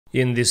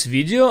In this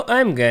video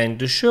I'm going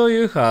to show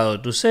you how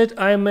to set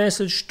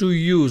iMessage to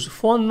use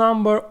phone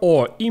number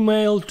or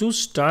email to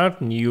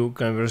start new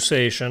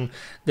conversation.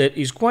 That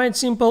is quite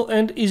simple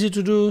and easy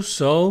to do,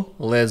 so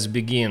let's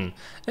begin.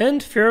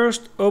 And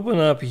first open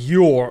up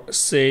your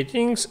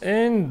settings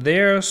and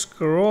there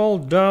scroll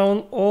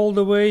down all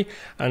the way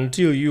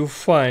until you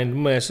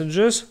find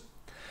messages.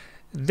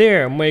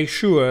 There make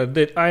sure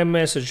that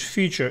iMessage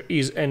feature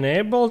is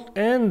enabled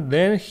and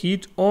then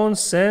hit on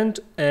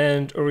send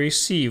and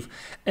receive.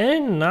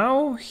 And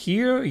now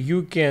here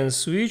you can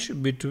switch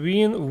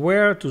between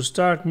where to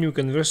start new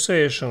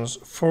conversations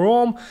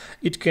from.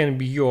 It can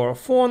be your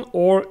phone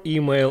or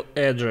email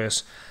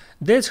address.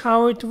 That's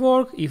how it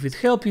works. If it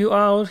helped you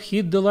out,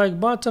 hit the like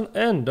button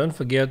and don't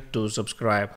forget to subscribe.